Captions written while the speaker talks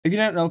If you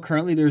don't know,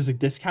 currently there's a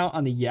discount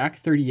on the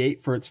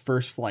Yak-38 for its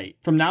first flight.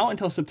 From now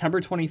until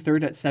September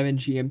 23rd at 7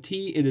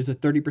 GMT, it is a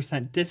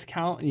 30%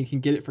 discount and you can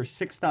get it for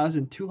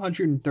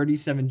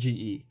 6,237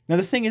 GE. Now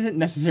this thing isn't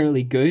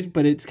necessarily good,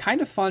 but it's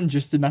kind of fun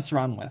just to mess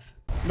around with.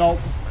 Nope.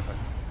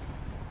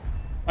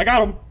 I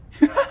got him.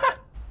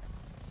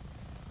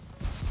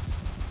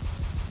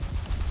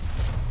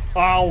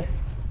 Ow.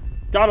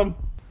 Got him.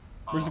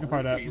 Where's the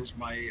compartment at?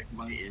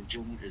 My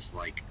engine is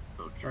like...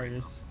 There he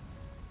is.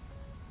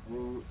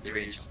 Oh,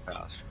 where's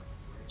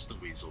the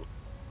weasel?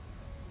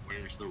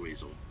 Where's the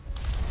weasel?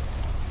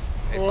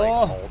 It's like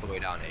all the way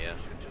down here.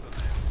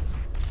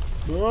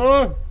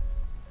 Oh.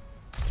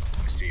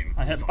 I see him.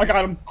 I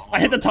got him. I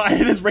hit the top. I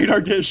hit his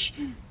radar dish.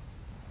 Do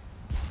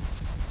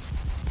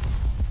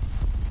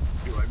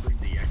I bring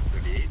the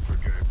Yak-38 for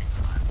driving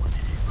the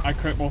I-185? I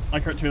crit both. I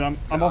crit two of them.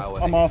 I'm No,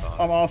 off. I'm off.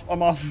 I'm off.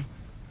 I'm off.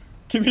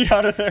 Get me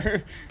out of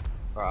there.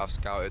 Right, I've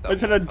scouted that. I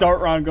just had a dart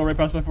round go right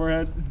past my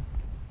forehead.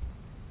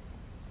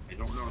 I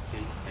don't know if I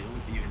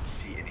don't even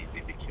see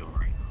anything to kill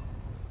right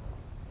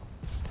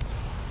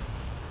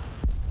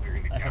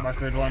now. I hit my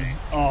third one.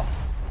 Oh.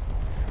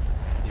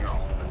 They're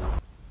all...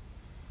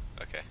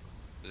 Okay. I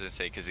was gonna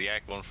say, because the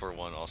Yak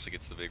 141 also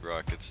gets the big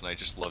rockets, and I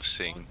just love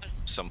seeing I'm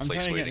someplace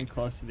kind of waiting. getting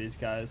close to these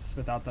guys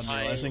without them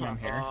realizing I'm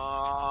here. Oh,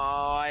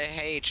 I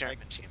hate German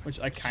team. Which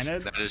I kind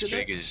of Not as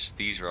big as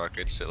these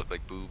rockets that look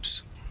like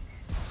boobs.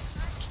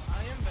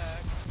 I am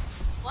back.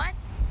 What?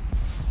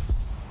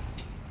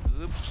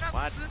 Oops.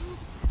 What?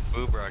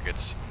 Boob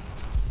rockets.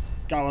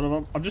 Got one of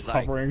them. I'm just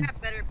Like- hovering.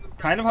 Have better boob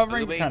Kind of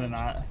hovering, Boobing. kind of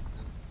not.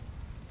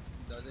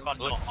 Look, they're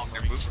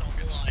boob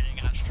rockets.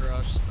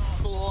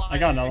 I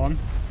got another one.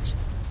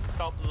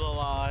 Top of the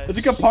line. It's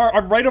a Gepard.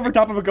 I'm right over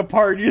top of a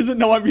Gepard. He doesn't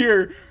know I'm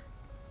here.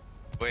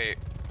 Wait.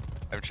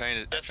 I'm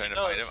trying to Yes, find it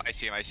him. does. I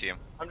see him. I see him.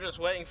 I'm just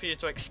waiting for you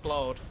to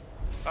explode.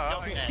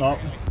 Oh, No.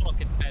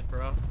 Fucking dead,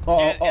 bro.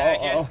 Yes,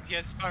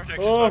 power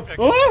protection. Power protection.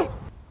 Oh!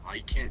 I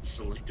can't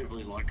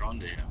selectively lock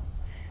onto him.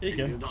 You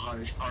You're can. the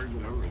hottest target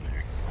over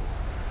there.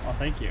 Oh,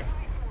 thank you.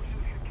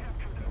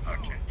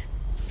 Okay.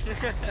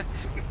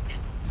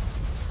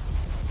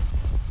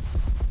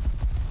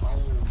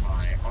 Oh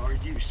my, are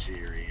you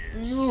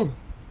serious? Ooh.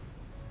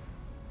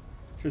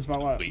 Just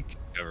about what? Leak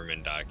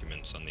government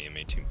documents on the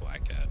M18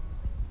 Black Hat.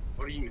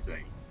 What do you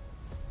think?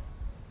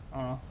 I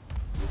don't know.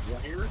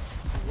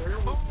 Where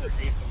was their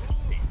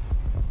A5C?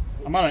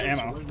 I'm out of Since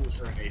ammo. when was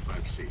there an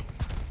A5C?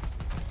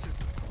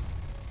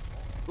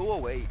 Go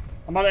away.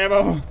 I'm out of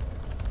ammo.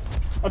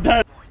 I'm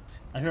dead.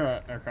 I hear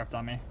an aircraft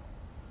on me.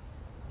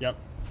 Yep.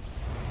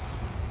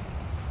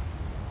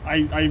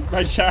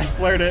 I shot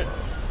flared it.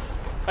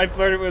 I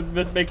flared it with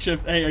this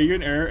makeshift. Hey, are you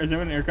an air? Is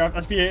there an aircraft?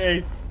 That's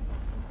BAA.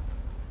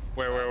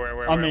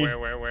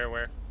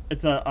 Where?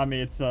 It's a. I mean,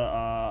 it's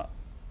a.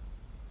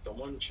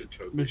 Someone should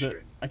totally Is it?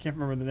 stream. I can't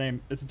remember the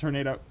name. It's a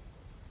tornado.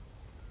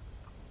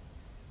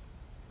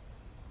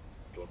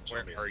 Don't tell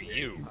Where me are the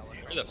you? name.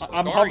 Where the fuck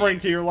I'm are hovering you?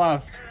 to your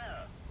left.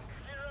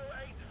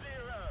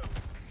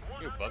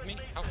 You above me?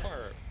 How far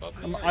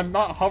above me? I'm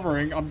not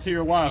hovering. I'm to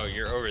your left. Oh,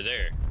 you're over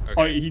there.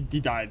 Oh, Okay. he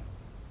died.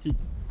 He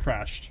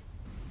crashed.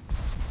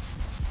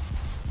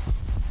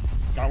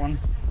 Got one.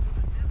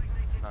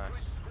 Nice.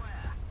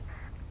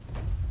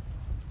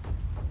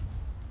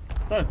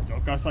 Is that a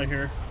field gust I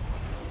hear?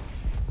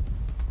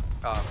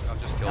 I've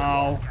just killed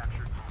Ow. one.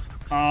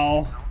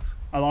 Ow.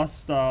 I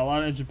lost a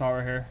lot of engine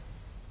power here.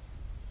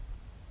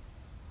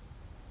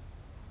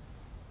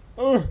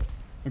 Ugh.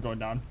 I'm going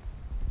down.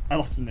 I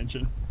lost an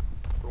engine.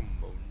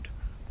 Remote.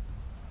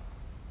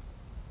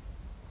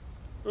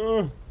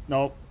 Ugh.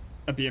 Nope.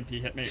 A BMP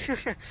hit me.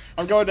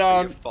 I'm going So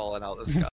you're down. falling out the sky.